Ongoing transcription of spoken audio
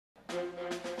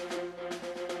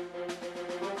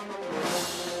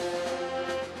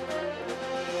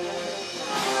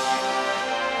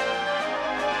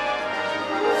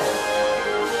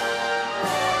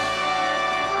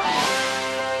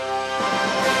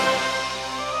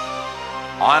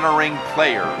honoring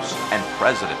players and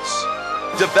presidents,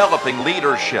 developing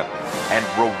leadership and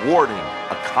rewarding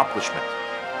accomplishment,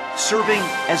 serving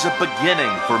as a beginning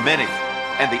for many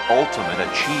and the ultimate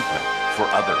achievement for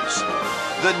others.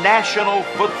 The National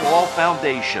Football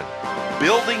Foundation,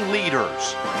 building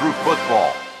leaders through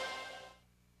football.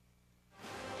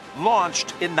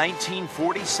 Launched in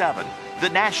 1947, the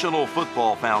National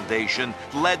Football Foundation,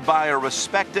 led by a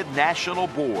respected national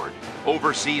board,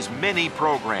 oversees many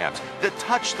programs that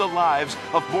touch the lives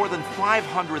of more than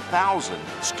 500,000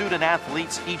 student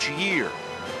athletes each year.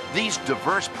 These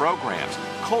diverse programs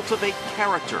cultivate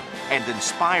character and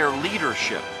inspire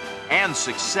leadership and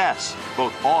success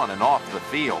both on and off the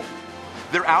field.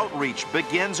 Their outreach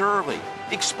begins early,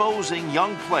 exposing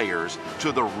young players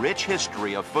to the rich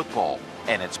history of football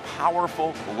and its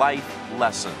powerful life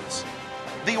lessons.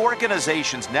 The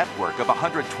organization's network of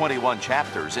 121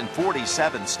 chapters in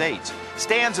 47 states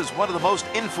stands as one of the most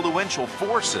influential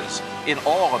forces in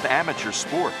all of amateur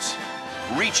sports,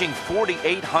 reaching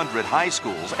 4,800 high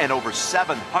schools and over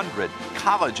 700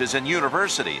 colleges and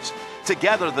universities.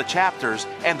 Together, the chapters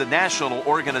and the national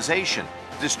organization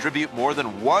distribute more than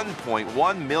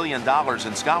 $1.1 million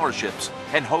in scholarships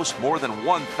and host more than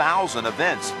 1,000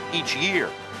 events each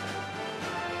year.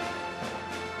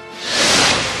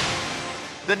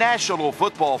 The National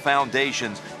Football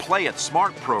Foundation's Play It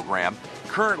Smart program,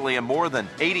 currently in more than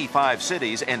 85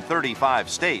 cities and 35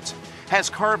 states, has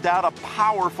carved out a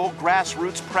powerful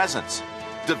grassroots presence.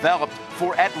 Developed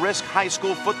for at-risk high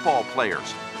school football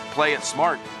players, Play It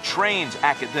Smart trains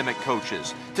academic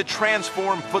coaches to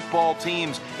transform football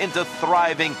teams into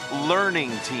thriving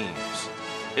learning teams.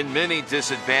 In many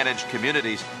disadvantaged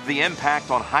communities, the impact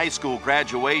on high school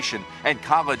graduation and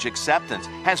college acceptance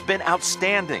has been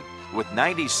outstanding, with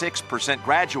 96%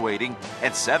 graduating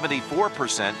and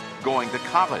 74% going to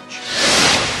college.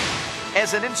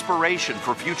 As an inspiration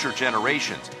for future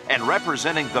generations and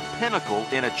representing the pinnacle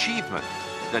in achievement,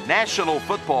 the National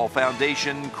Football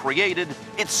Foundation created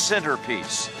its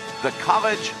centerpiece, the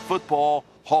College Football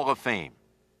Hall of Fame.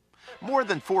 More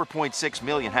than 4.6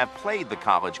 million have played the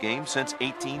college game since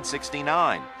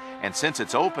 1869, and since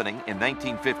its opening in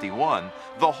 1951,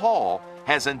 the Hall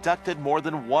has inducted more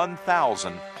than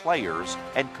 1,000 players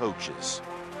and coaches.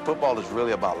 Football is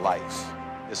really about life.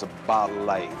 It's about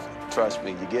life. Trust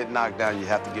me, you get knocked down, you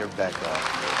have to get back up.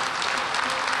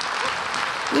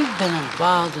 We've been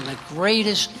involved in the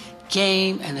greatest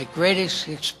game and the greatest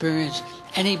experience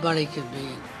anybody could be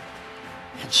in.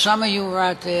 And some of you are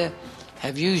out there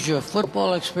have used your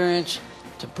football experience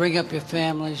to bring up your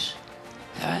families,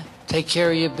 take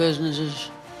care of your businesses,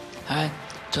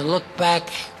 to look back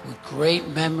with great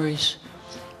memories,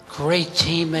 great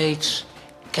teammates,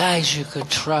 guys you could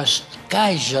trust,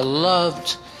 guys you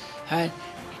loved,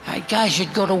 guys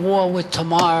you'd go to war with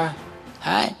tomorrow.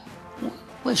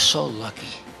 We're so lucky.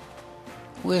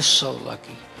 We're so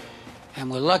lucky.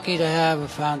 And we're lucky to have a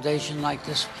foundation like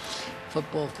this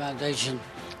Football Foundation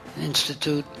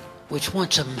Institute, which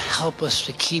wants to help us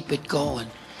to keep it going.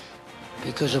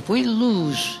 Because if we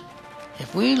lose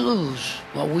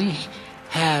what we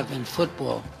have in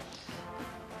football,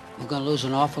 we're going to lose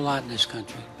an awful lot in this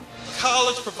country.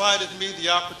 College provided me the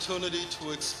opportunity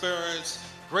to experience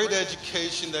great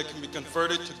education that can be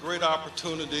converted to great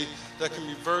opportunity, that can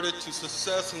be converted to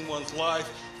success in one's life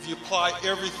if you apply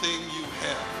everything you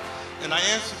have. And I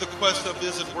answer the question of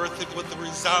is it worth it with the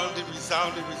resounding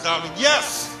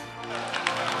yes!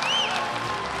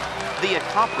 The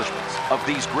accomplishments of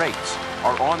these greats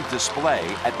are on display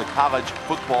at the College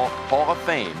Football Hall of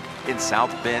Fame in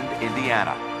South Bend,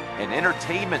 Indiana, an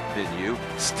entertainment venue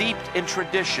steeped in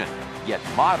tradition, yet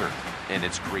modern in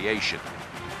its creation.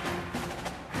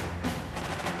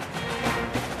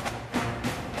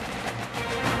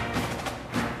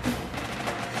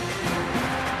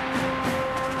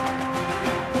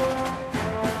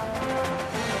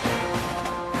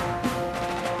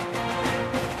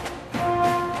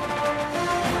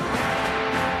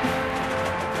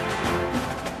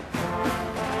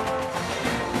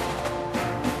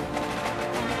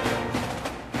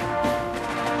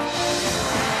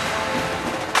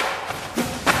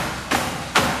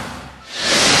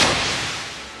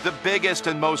 The biggest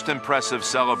and most impressive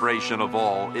celebration of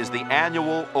all is the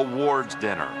annual awards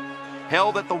dinner,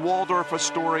 held at the Waldorf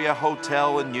Astoria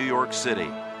Hotel in New York City.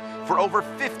 For over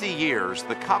 50 years,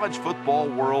 the college football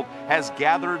world has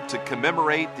gathered to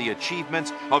commemorate the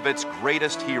achievements of its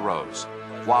greatest heroes,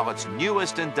 while its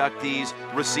newest inductees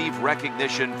receive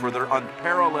recognition for their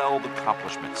unparalleled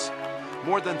accomplishments.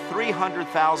 More than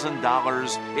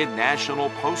 $300,000 in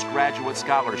national postgraduate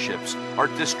scholarships are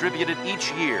distributed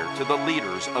each year to the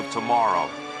leaders of tomorrow.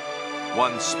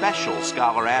 One special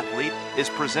scholar athlete is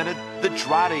presented the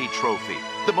Dramatize Trophy,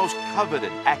 the most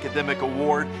coveted academic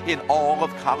award in all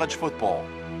of college football.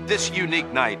 This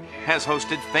unique night has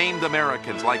hosted famed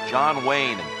Americans like John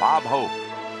Wayne and Bob Hope,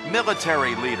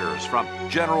 military leaders from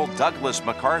General Douglas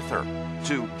MacArthur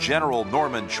to General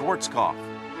Norman Schwarzkopf,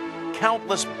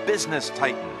 countless business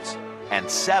titans, and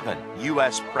 7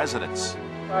 U.S. presidents.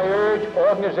 I urge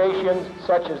organizations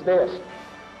such as this,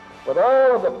 with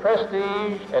all of the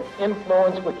prestige and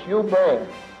influence which you bring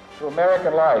to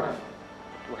American life,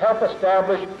 to help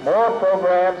establish more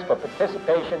programs for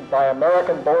participation by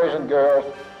American boys and girls,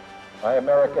 by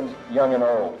Americans young and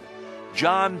old.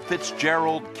 John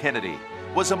Fitzgerald Kennedy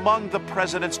was among the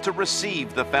presidents to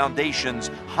receive the foundation's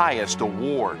highest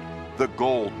award, the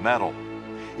Gold Medal.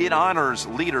 It honors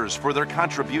leaders for their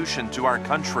contribution to our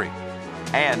country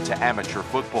and to amateur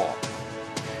football.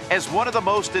 As one of the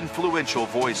most influential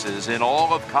voices in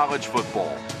all of college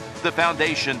football, the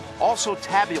foundation also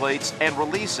tabulates and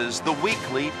releases the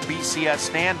weekly BCS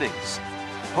standings,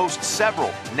 hosts several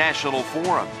national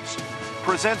forums,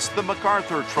 presents the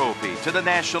MacArthur Trophy to the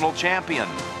national champion,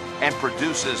 and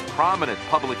produces prominent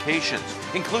publications,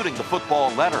 including the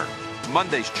Football Letter,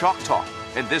 Monday's Chalk Talk,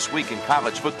 and This Week in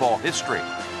College Football History.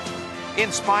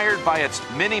 Inspired by its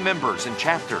many members and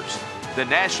chapters, the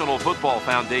National Football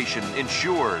Foundation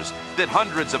ensures that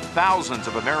hundreds of thousands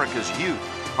of America's youth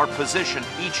are positioned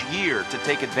each year to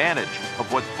take advantage of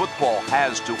what football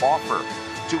has to offer,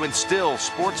 to instill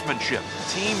sportsmanship,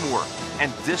 teamwork,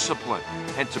 and discipline,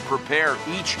 and to prepare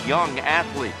each young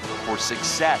athlete for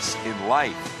success in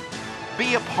life.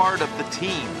 Be a part of the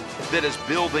team that is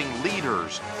building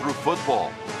leaders through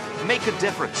football. Make a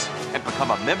difference and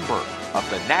become a member of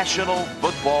the National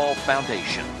Football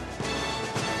Foundation.